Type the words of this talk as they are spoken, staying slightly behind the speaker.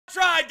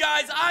Tried,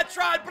 guys, I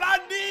tried, but I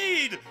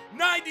need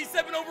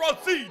 97 overall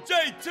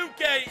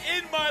CJ2K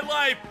in my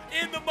life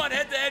in the mud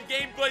head-to-head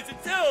gameplays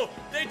until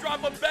they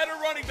drop a better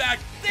running back.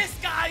 This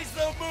guy's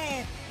the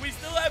move. We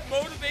still have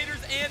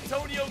motivators,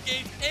 Antonio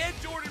Gates, and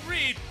Jordan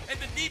Reed, and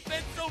the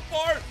defense so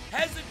far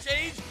hasn't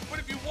changed, but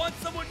if you want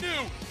someone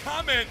new,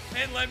 comment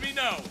and let me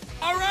know.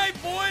 All right,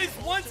 boys,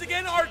 once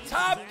again, our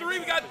top three,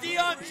 we got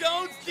Deion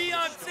Jones,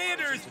 Deion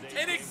Sanders,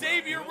 and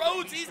Xavier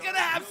Rhodes. He's gonna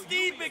have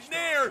Steve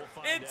McNair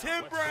and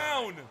Tim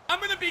Brown.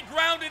 I'm gonna be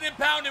grounded and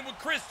pounded with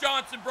Chris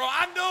Johnson, bro.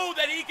 I know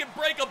that he can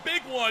break a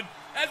big one,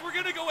 as we're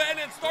gonna go ahead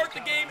and start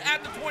the game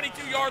at the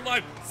 22-yard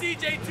line.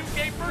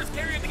 CJ2K first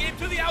carry of the game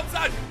to the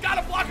outside. Got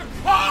a blocker.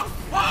 Oh!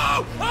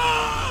 Oh!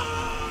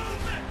 Oh!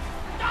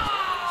 No!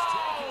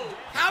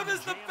 How does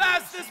the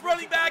fastest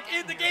running back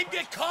in the game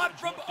get caught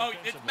from... Oh,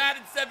 it's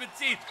Madden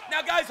 17.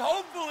 Now, guys,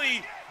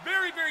 hopefully,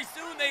 very, very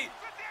soon,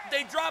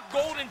 they drop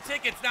golden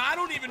tickets. Now, I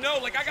don't even know.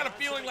 Like, I got a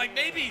feeling like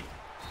maybe...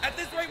 At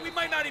this rate, we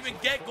might not even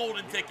get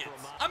golden tickets.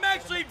 I'm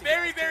actually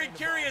very, very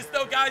curious,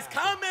 though, guys.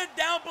 Comment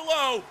down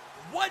below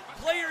what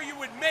player you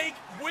would make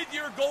with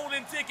your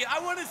golden ticket. I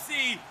want to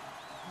see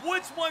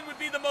which one would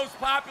be the most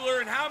popular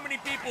and how many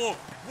people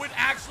would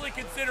actually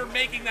consider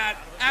making that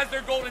as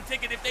their golden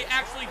ticket if they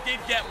actually did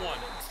get one.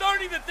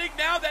 Starting to think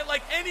now that,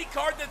 like, any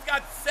card that's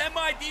got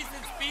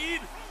semi-decent speed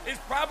is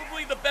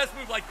probably the best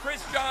move, like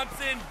Chris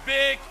Johnson,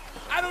 Vic.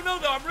 I don't know,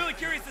 though. I'm really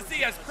curious to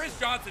see as Chris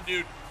Johnson,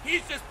 dude.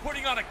 He's just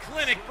putting on a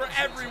clinic for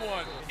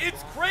everyone.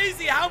 It's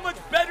crazy how much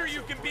better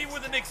you can be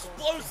with an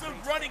explosive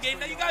running game.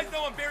 Now, you guys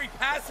know I'm very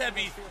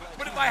pass-heavy,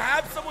 but if I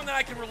have someone that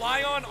I can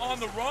rely on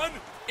the run,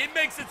 it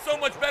makes it so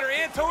much better.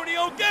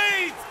 Antonio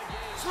Gates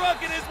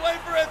trucking his way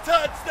for a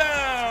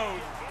touchdown.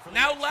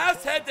 Now,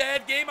 last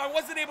head-to-head game, I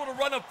wasn't able to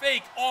run a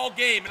fake all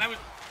game, and I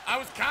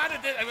was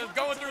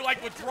going through,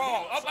 like,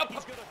 withdrawal.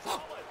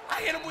 I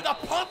hit him with a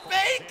pump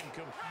fake.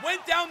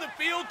 Went down the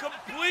field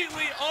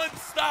completely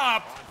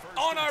unstopped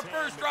on our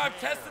first drive,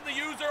 testing the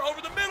user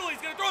over the middle. He's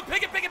going to throw it.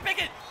 Pick it.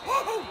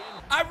 Woo-hoo.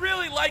 I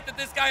really like that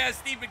this guy has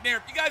Steve McNair.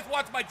 If you guys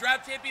watch my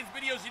Draft Champions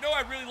videos, you know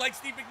I really like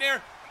Steve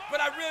McNair,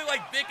 but I really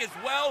like Vic as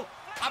well.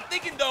 I'm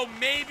thinking, though,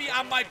 maybe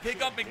I might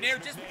pick up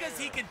McNair just because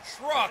he can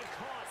truck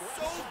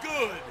so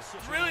good.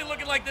 It's really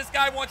looking like this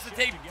guy wants to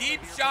take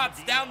deep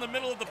shots down the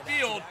middle of the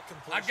field.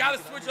 I've got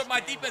to switch up my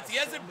defense. He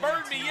hasn't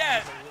burned me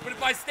yet, but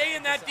if I stay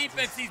in that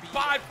defense, he's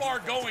by far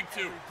going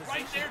to.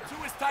 Right there to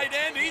his tight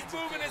end, he's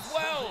moving as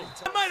well.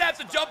 I might have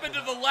to jump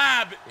into the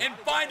lab and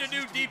find a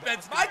new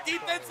defense. My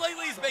defense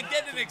lately has been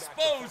getting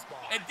exposed,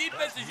 and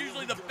defense is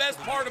usually the best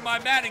part of my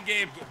Madden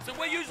game. So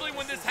usually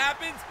when this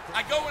happens,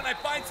 I go and I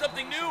find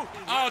something new.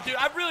 Oh, dude,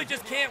 I really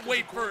just can't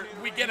wait for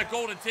we get a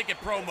golden ticket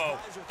promo.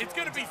 It's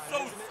going to be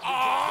so...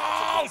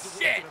 Oh,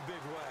 shit.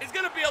 It's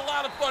going to be a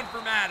lot of fun for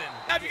Madden.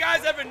 Now, if you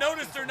guys haven't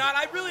noticed or not,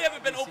 I really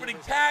haven't been opening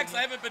packs.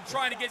 I haven't been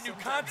trying to get new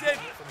content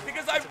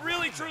because I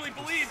really, truly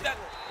believe that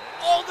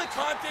all the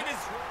content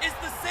is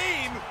the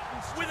same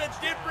with a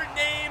different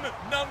name,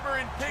 number,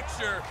 and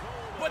picture,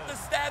 but the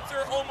stats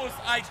are almost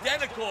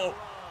identical,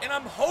 and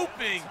I'm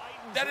hoping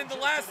that in the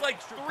last,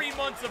 like, 3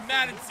 months of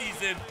Madden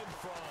season,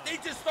 they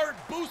just start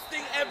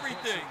boosting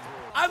everything.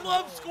 I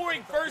love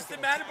scoring first in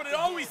Madden, but it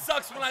always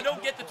sucks when I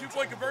don't get the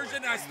 2-point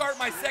conversion and I start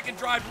my second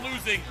drive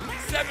losing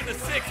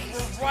 7-6.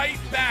 We're right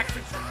back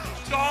to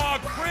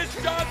Chris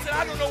Johnson.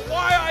 I don't know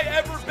why I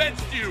ever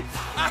benched you.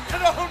 I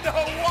don't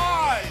know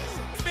why.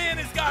 This man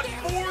has got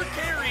 4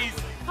 carries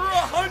for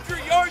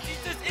 100 yards.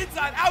 He's just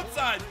inside,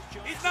 outside.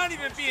 He's not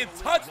even being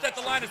touched at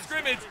the line of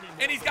scrimmage,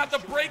 and he's got the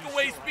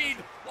breakaway speed.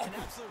 Oh,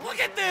 look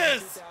at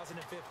this.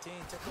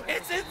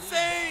 It's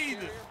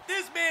insane.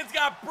 This man's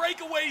got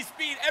breakaway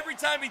speed every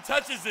time he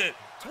touches it.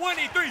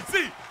 23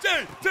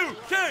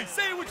 CJ2K.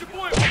 Say it with your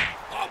boy.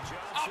 Up.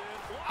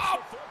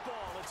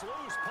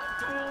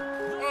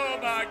 Oh,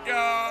 my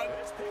God.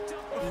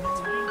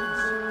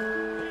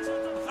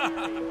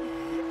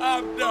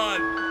 I'm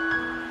done.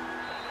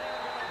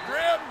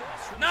 Grim,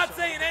 not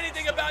saying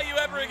anything about you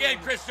ever again,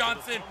 Chris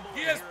Johnson.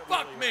 You just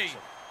fucked me.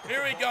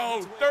 Here we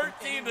go,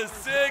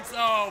 13-6.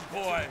 Oh,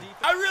 boy.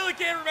 I really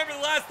can't remember the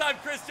last time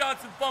Chris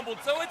Johnson fumbled,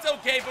 so it's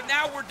okay, but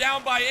now we're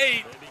down by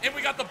 8, and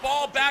we got the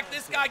ball back.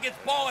 This guy gets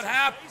ball at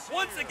half.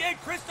 Once again,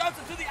 Chris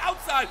Johnson to the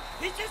outside.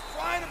 He's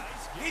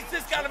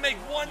just got to make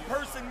one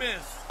person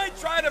miss. I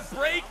try to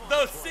break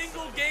the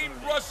single-game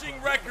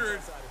rushing record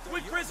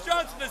with Chris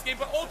Johnson this game,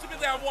 but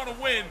ultimately I want to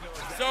win.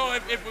 So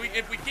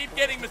if we keep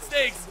getting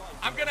mistakes,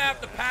 I'm going to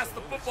have to pass the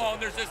football,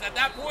 and there's just, at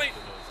that point,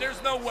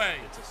 there's no way.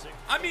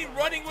 I mean,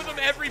 running with him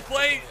every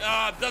play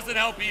doesn't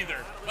help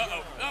either.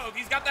 Uh-oh,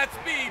 he's got that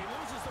speed.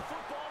 Loses the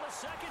football a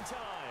second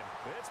time.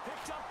 It's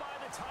picked up by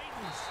the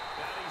Titans.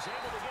 And he's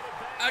able to get it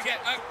back.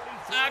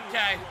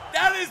 Okay.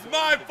 That is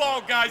my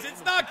fault, guys.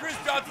 It's not Chris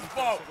Johnson's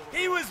fault.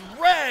 He was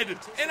red,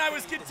 and I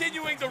was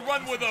continuing to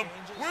run with him.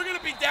 We're going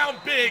to be down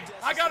big.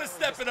 I got to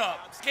step it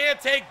up. Can't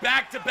take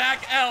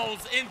back-to-back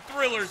L's in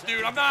thrillers,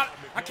 dude. I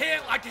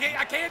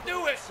can't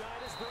do it.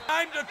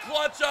 Time to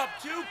clutch up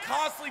 2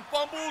 costly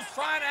fumbles,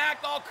 trying to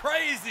act all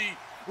crazy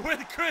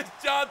with Chris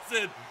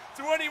Johnson.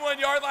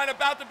 21-yard line,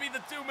 about to be the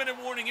 2-minute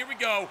warning. Here we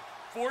go.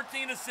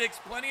 14-6,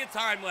 plenty of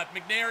time left.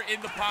 McNair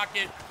in the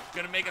pocket.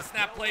 Gonna make a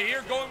snap play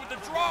here, going with the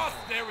draw.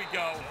 There we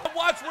go.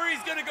 Watch where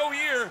he's gonna go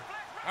here.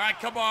 All right,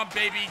 come on,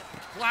 baby.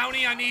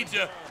 Clowney, I need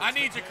you. I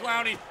need you,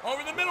 Clowney.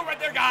 Over the middle right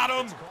there, got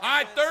him. All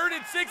right, 3rd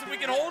and 6. If we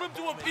can hold him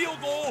to a field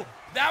goal,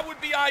 that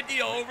would be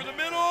ideal. Over the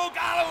middle,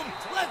 got him.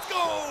 Let's go.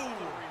 All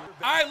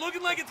right,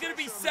 looking like it's going to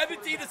be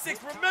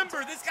 17-6.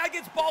 Remember, this guy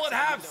gets ball at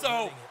half,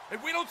 so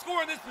if we don't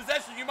score on this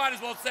possession, you might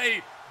as well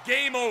say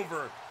game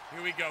over.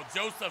 Here we go.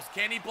 Josephs,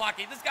 can he block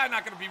it? This guy's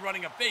not going to be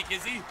running a fake,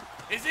 is he?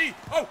 Is he?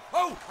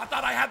 Oh, I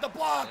thought I had the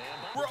block.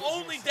 We're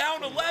only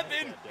down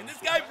 11, and this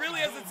guy really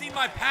hasn't seen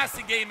my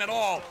passing game at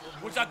all,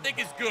 which I think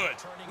is good.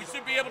 We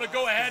should be able to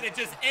go ahead and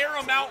just air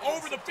him out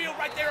over the field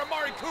right there.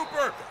 Amari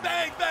Cooper.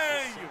 Bang,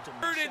 bang.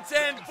 3rd and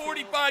 10,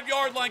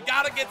 45-yard line.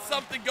 Got to get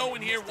something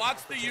going here.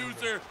 Watch the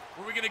user.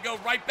 We're going to go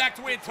right back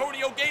to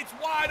Antonio Gates.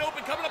 Wide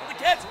open, coming up with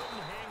the catch.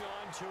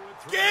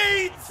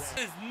 Gates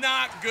is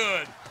not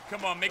good.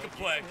 Come on, make a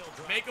play.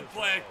 Make a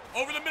play.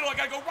 Over the middle, I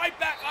gotta go right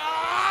back.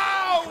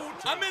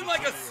 Ouch! I'm in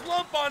like a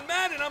slump on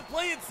Madden. I'm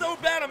playing so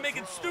bad, I'm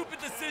making stupid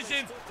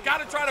decisions.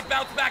 Gotta try to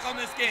bounce back on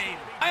this game.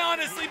 I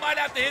honestly might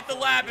have to hit the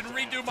lab and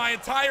redo my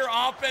entire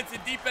offense and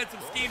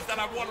defensive schemes that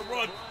I want to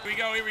run.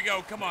 Here we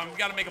go. Come on, we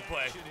gotta make a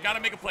play. Gotta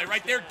make a play.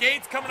 Right there,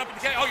 Gates coming up in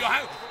the catch. Oh,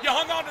 you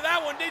hung on to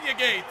that one, didn't you,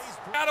 Gates?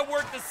 Gotta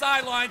work the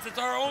sidelines. It's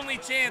our only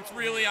chance,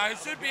 really. I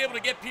should be able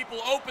to get people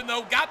open,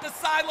 though. Got the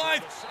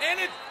sidelines, and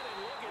it's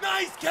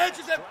nice catch.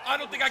 I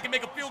don't think I can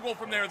make a field goal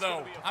from there,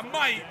 though. I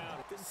might.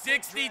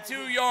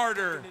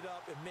 62-yarder.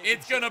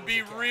 It's going to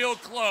be real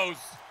close.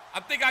 I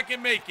think I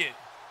can make it.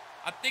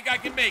 I think I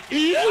can make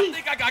it. I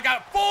think I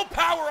got full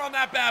power on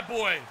that bad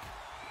boy.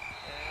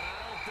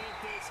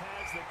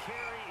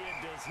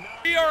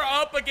 We are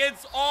up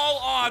against all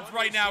odds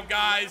right now,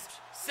 guys.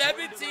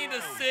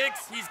 17-6.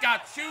 He's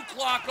got 2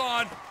 clock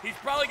on. He's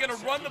probably going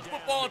to run the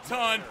football a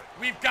ton.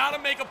 We've got to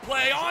make a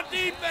play on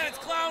defense,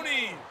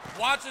 Clowney.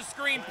 Watch the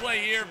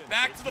screenplay here.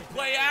 Back to the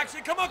play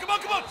action. Come on, come on,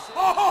 come on.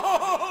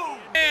 Oh,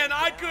 man,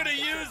 I could have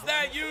used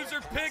that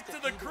user pick to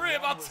the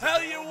crib. I'll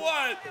tell you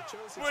what.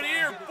 But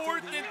here,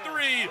 4th and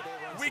 3.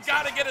 We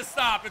got to get a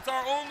stop. It's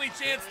our only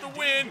chance to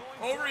win.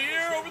 Over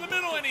here, over the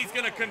middle, and he's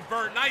going to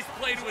convert. Nice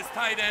play to his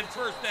tight end.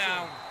 1st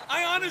down.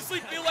 I honestly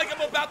feel like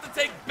I'm about to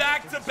take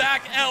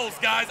back-to-back L's,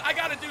 guys. I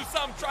got to do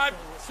something. Try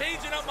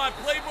changing up my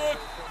playbook.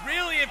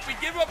 Really, if we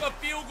give up a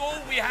field goal,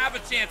 we have a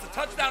chance. A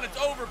touchdown,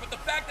 it's over. But the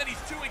fact that he's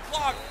chewing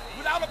clock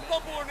without a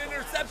fumble or an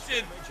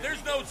interception,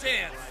 there's no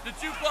chance. The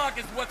 2 clock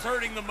is what's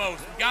hurting the most.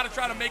 We got to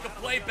try to make a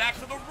play back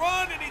to the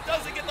run, and he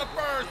doesn't get the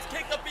first.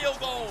 Kick the field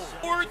goal.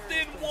 4th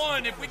and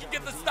 1. If we can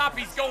get the stop,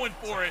 he's going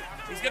for it.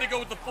 He's going to go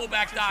with the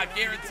fullback dive,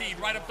 guaranteed.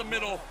 Right up the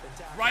middle.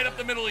 Right up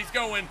the middle he's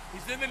going.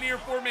 He's in the near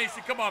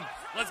formation. Come on.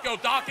 Let's go.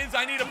 Dawkins,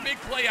 I need a big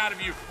play out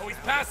of you. Oh, he's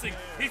passing.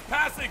 He's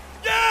passing.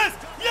 Yes!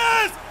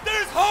 Yes!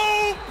 There's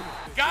hope!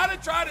 Gotta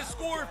try to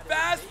score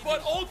fast,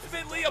 but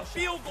ultimately a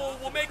field goal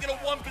will make it a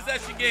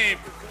 1-possession game.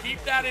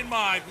 Keep that in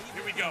mind.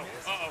 Here we go.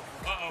 Uh-oh.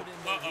 Uh-oh.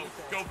 Uh-oh.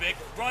 Go, Vic.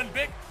 Run,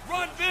 Vic.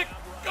 Run, Vic.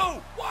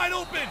 Go. Wide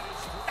open.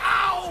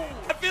 Ow!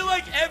 I feel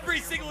like every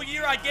single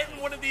year I get in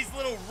one of these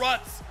little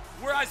ruts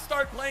where I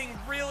start playing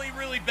really,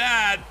 really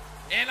bad.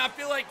 And I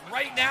feel like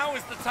right now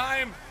is the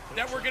time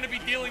that we're going to be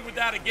dealing with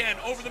that again.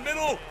 Over the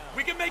middle,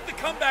 we can make the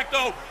comeback,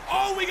 though.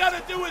 All we got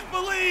to do is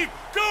believe.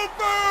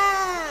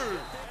 Cooper!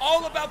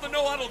 All about the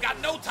no huddle. Got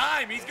no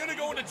time. He's going to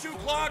go into 2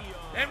 clock,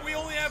 and we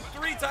only have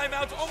 3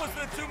 timeouts, almost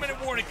in a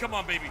 2-minute warning. Come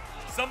on, baby.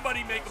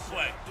 Somebody make a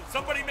play.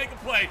 Somebody make a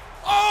play.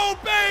 Oh,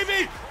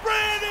 baby!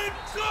 Brandon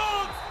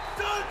Cooks!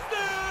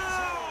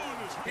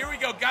 Touchdown! Here we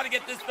go. Got to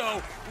get this,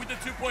 though, with the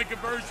 2-point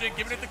conversion.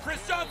 Giving it to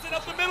Chris Johnson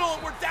up the middle,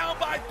 and we're down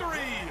by 3.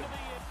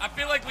 I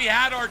feel like we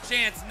had our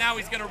chance. Now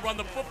he's going to run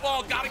the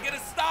football. Got to get a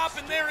stop,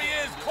 and there he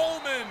is,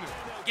 Coleman.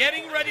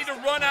 Getting ready to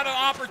run out of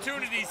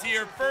opportunities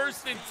here.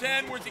 1st and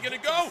 10. Where's he going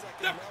to go?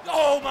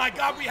 Oh, my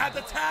God, we had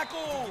the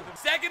tackle.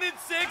 2nd and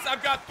 6.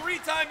 I've got 3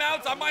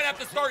 timeouts. I might have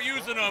to start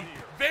using them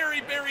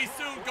very, very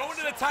soon. Going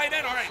to the tight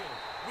end. All right.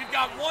 We've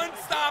got 1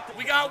 stop.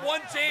 We got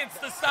 1 chance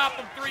to stop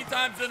him 3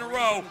 times in a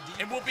row,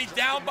 and we'll be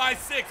down by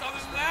 6. Other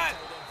than that,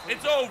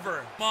 it's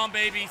over. Come on,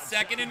 baby.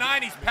 2nd and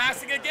 9. He's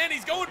passing again.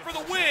 He's going for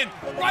the win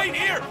right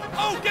here.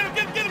 Oh, get him,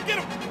 get him, get him, get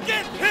him.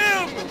 Get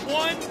him.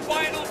 1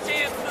 final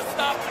chance to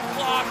stop the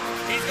clock.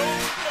 He's going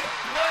for the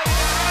play.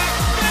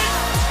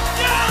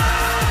 Yes!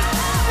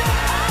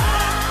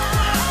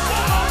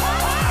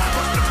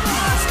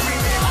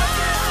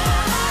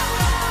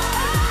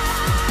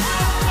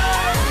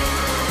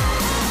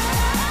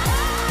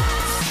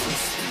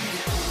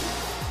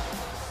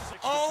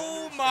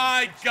 Oh,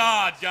 my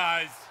God,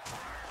 guys.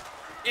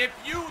 If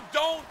you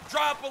don't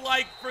drop a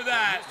like for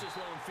that,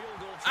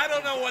 I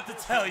don't know what to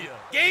tell you.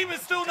 Game is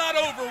still not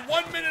over.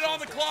 1 minute on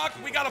the clock.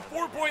 We got a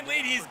 4-point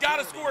lead. He's got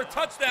to score a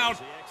touchdown,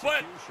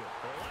 but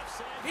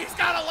he's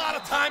got a lot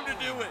of time to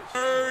do it.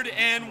 3rd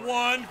and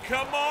 1.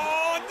 Come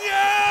on.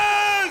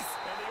 Yes!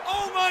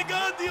 Oh, my my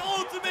God, the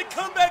ultimate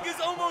comeback is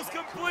almost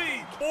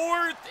complete.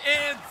 4th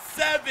and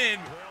 7,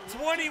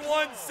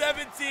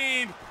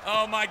 21-17.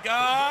 Oh my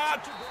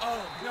God.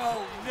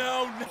 Oh,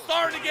 no.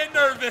 Starting to get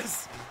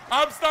nervous.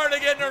 I'm starting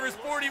to get nervous.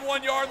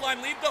 41-yard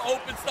line. Leave the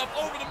open stuff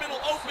over the middle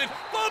open.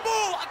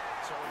 Bubble!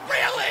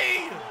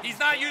 Really? He's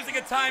not using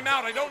a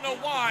timeout. I don't know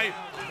why.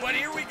 But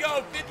here we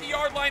go.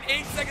 50-yard line.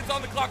 8 seconds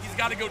on the clock. He's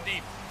got to go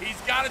deep. He's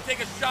got to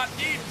take a shot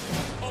deep.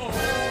 Oh,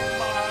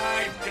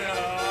 my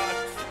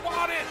God.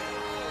 Spot it.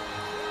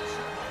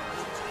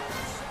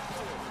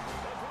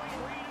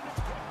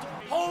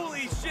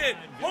 Holy shit.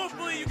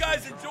 Hopefully you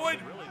guys enjoyed.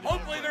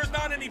 Hopefully there's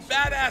not any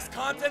badass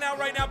content out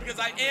right now because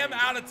I am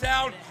out of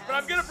town, but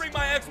I'm gonna bring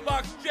my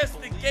Xbox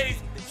just in case.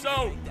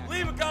 So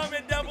leave a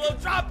comment down below,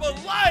 drop a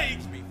like,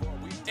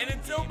 and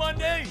until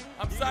Monday,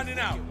 I'm signing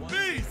out.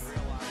 Peace.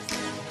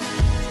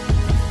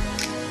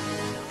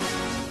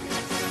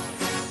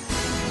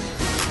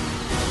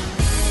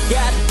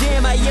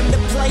 Goddamn, I am the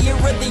player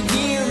of the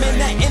year. Man,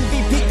 that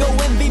MVP go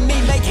envy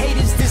me, make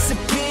haters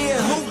disappear.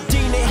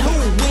 Houdini, who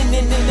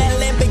winning in that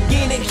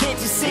Lamborghini? Can't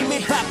you see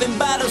me popping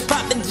bottles,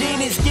 popping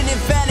genies, getting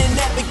fat in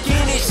that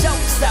bikini?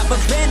 Showstopper,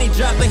 panty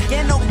dropper,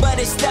 can't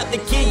nobody stop the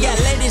king.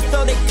 Got ladies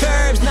throw their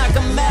curves, knock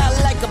them out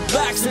like a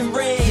boxing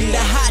ring.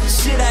 The hot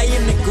shit, I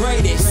am the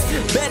greatest.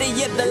 Better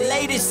yet, the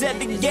latest at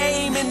the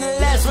game. And the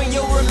last one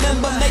you'll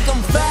remember, make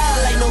them fire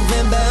like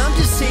November. I'm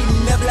just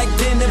heating up like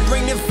dinner,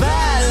 bring the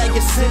fire like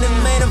a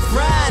cinnamon.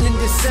 Frying in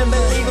December,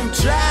 leave them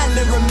trying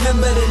to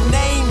remember the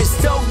name. It's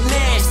so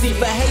nasty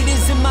for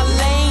haters in my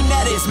lane.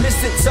 That is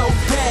Mr.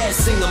 Toke,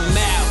 sing them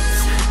out.